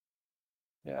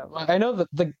 Yeah, well, I know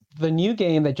that the new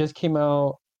game that just came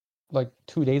out like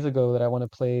 2 days ago that I want to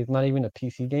play is not even a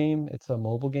PC game. It's a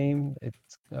mobile game.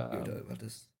 It's You were talking about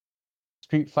this.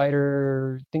 Street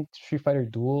Fighter, I think Street Fighter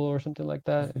Duel or something like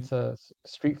that. It's a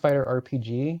Street Fighter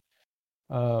RPG.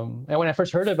 And when I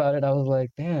first heard about it, I was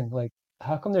like, "Dang, like,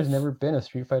 how come there's never been a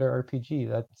Street Fighter RPG?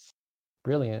 That's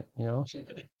brilliant, you know?"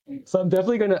 So I'm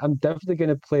definitely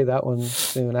gonna play that one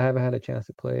soon. I haven't had a chance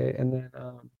to play it, and then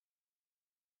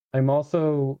I'm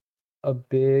also a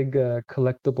big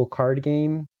collectible card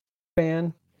game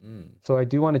fan. Mm. So I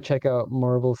do want to check out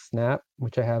Marvel Snap,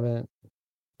 which I haven't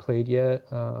played yet.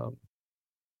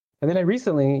 And then I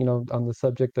recently, on the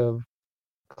subject of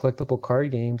collectible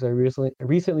card games, I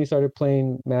recently started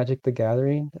playing Magic the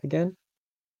Gathering again.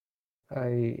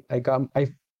 I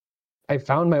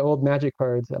found my old Magic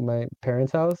cards at my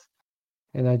parents' house,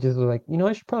 and I just was like,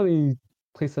 I should probably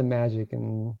play some Magic,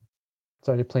 and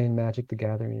started playing Magic the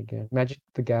Gathering again. Magic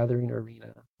the Gathering Arena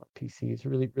on PC. It's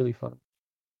really, really fun.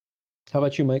 How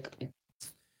about you, Mike?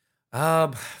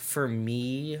 For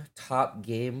me, top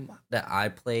game that I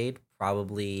played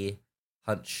probably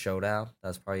Hunt Showdown.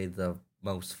 That's probably the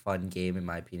most fun game in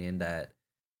my opinion that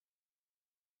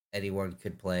anyone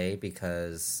could play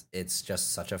because it's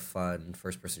just such a fun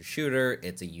first person shooter.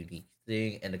 It's a unique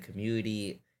thing, and the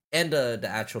community and the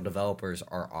actual developers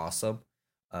are awesome.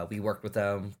 We worked with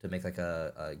them to make like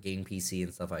a game PC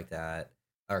and stuff like that,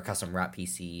 or custom wrap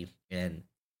PC, and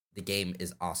the game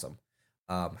is awesome.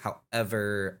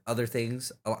 However, other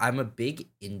things, I'm a big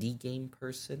indie game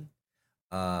person.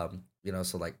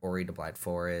 So like Ori the Blind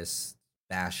Forest,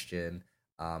 Bastion,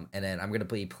 and then I'm gonna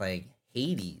be playing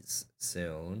Hades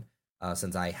soon.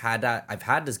 Since I've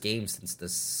had this game since the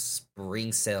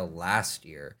spring sale last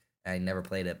year. And I never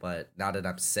played it, but now that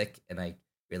I'm sick and I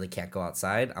really can't go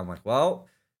outside, I'm like, well,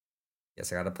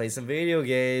 guess I gotta play some video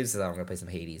games. So I'm gonna play some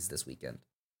Hades this weekend.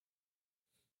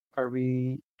 Are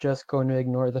we just going to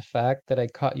ignore the fact that I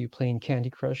caught you playing Candy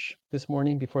Crush this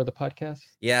morning before the podcast?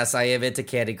 Yes, I am into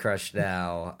Candy Crush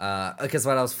now. Because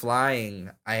when I was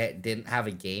flying, I didn't have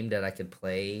a game that I could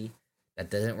play that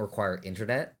didn't require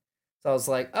internet. So I was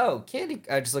like, oh,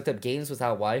 I just looked up games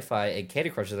without Wi-Fi, and Candy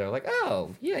Crush is there. Like,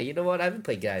 oh, yeah, you know what? I haven't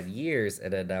played that in years,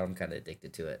 and then now I'm kind of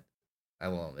addicted to it. I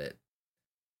love it.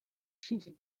 I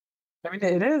mean,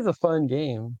 it is a fun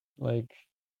game. Like,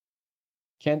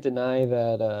 can't deny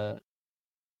that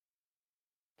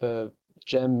the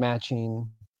gem matching,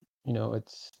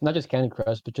 it's not just Candy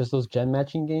Crush, but just those gem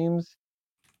matching games.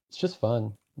 It's just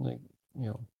fun. Like,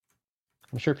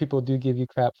 I'm sure people do give you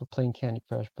crap for playing Candy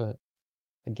Crush, but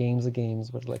the game's a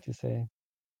game's what I'd like to say.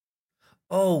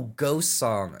 Oh, Ghost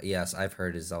Song. Yes, I've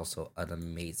heard is also an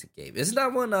amazing game. Isn't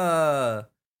that one the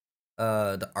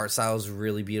art style is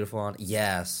really beautiful on?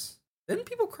 Yes. Didn't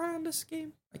people cry on this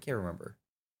game? I can't remember.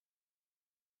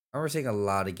 I remember seeing a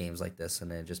lot of games like this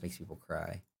and it just makes people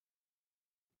cry.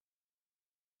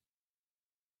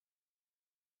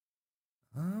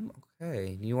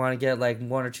 Okay. You want to get like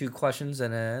one or two questions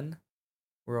and then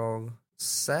we're all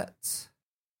set?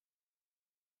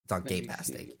 It's on Game Pass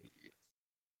Day.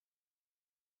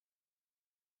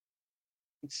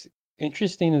 It's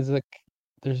interesting is like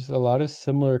there's a lot of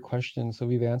similar questions, so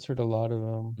we've answered a lot of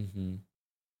them. Mm-hmm. I'm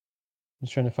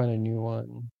just trying to find a new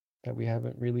one that we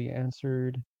haven't really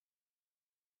answered.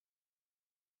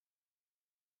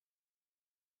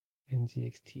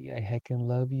 NZXT, I heckin'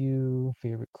 love you.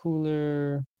 Favorite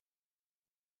cooler.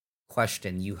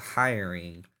 Question, you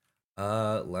hiring?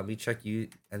 Let me check you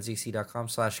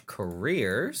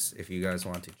nzxc.com/careers if you guys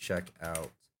want to check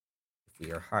out if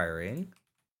we are hiring.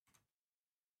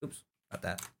 Oops, not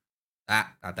that.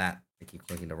 Not that. I keep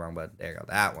clicking the wrong button. There you go,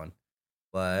 that one.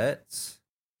 But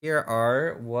here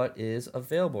are what is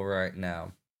available right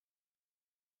now.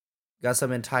 Got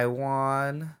some in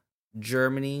Taiwan,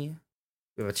 Germany.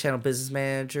 We have a channel business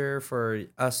manager for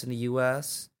us in the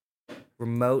US.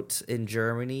 Remote in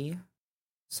Germany.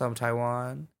 Some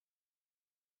Taiwan.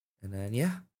 And then,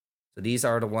 yeah. So these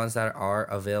are the ones that are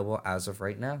available as of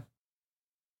right now.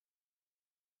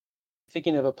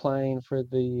 Thinking of applying for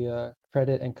the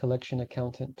credit and collection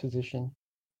accountant position.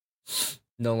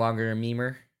 No longer a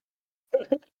memer.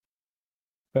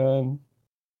 I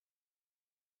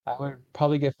would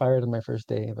probably get fired on my first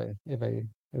day if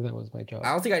that was my job.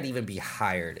 I don't think I'd even be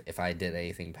hired if I did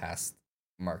anything past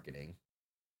marketing.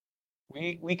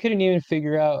 We couldn't even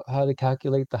figure out how to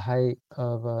calculate the height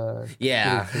of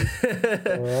yeah.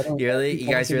 So you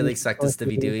guys really expect us to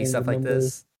be doing stuff like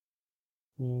this?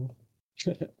 All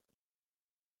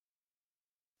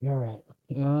right.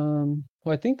 Well,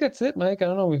 I think that's it, Mike. I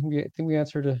don't know. I think we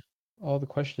answered all the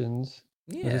questions.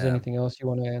 Yeah. If there's anything else you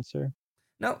want to answer?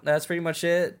 No, that's pretty much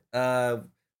it.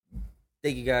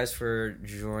 Thank you guys for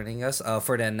joining us.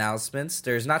 For the announcements,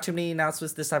 there's not too many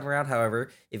announcements this time around. However,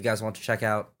 if you guys want to check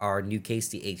out our new case,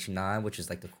 the H9, which is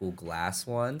like the cool glass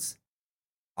ones,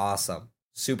 awesome,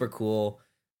 super cool.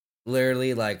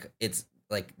 Literally, like it's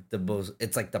like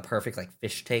it's like the perfect like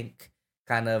fish tank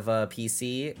kind of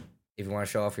PC. If you want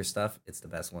to show off your stuff, it's the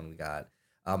best one we got.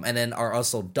 And then are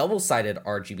also double-sided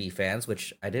RGB fans,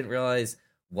 which I didn't realize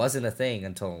wasn't a thing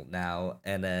until now.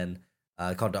 And then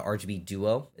called the RGB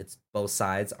Duo. It's both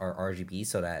sides are RGB,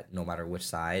 so that no matter which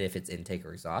side, if it's intake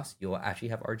or exhaust, you will actually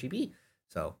have RGB.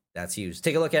 So that's huge.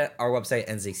 Take a look at our website,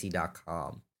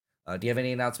 nzxc.com. Do you have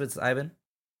any announcements, Ivan?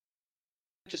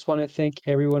 I just want to thank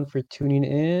everyone for tuning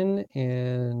in,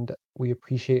 and we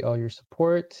appreciate all your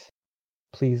support.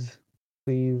 Please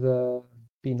be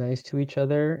nice to each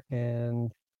other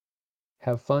and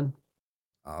have fun.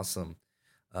 Awesome.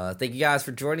 Thank you guys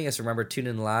for joining us. Remember, tune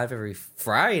in live every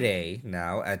Friday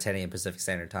now at 10 a.m. Pacific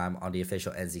Standard Time on the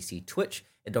official NZXT Twitch.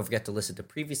 And don't forget to listen to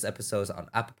previous episodes on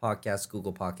Apple Podcasts,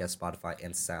 Google Podcasts, Spotify,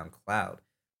 and SoundCloud.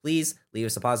 Please leave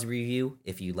us a positive review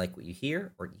if you like what you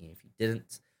hear, or even if you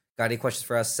didn't. Got any questions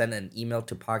for us, send an email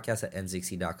to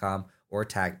podcast@nzxt.com or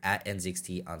tag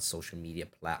 @nzxt on social media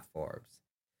platforms.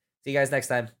 See you guys next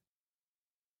time.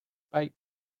 Bye.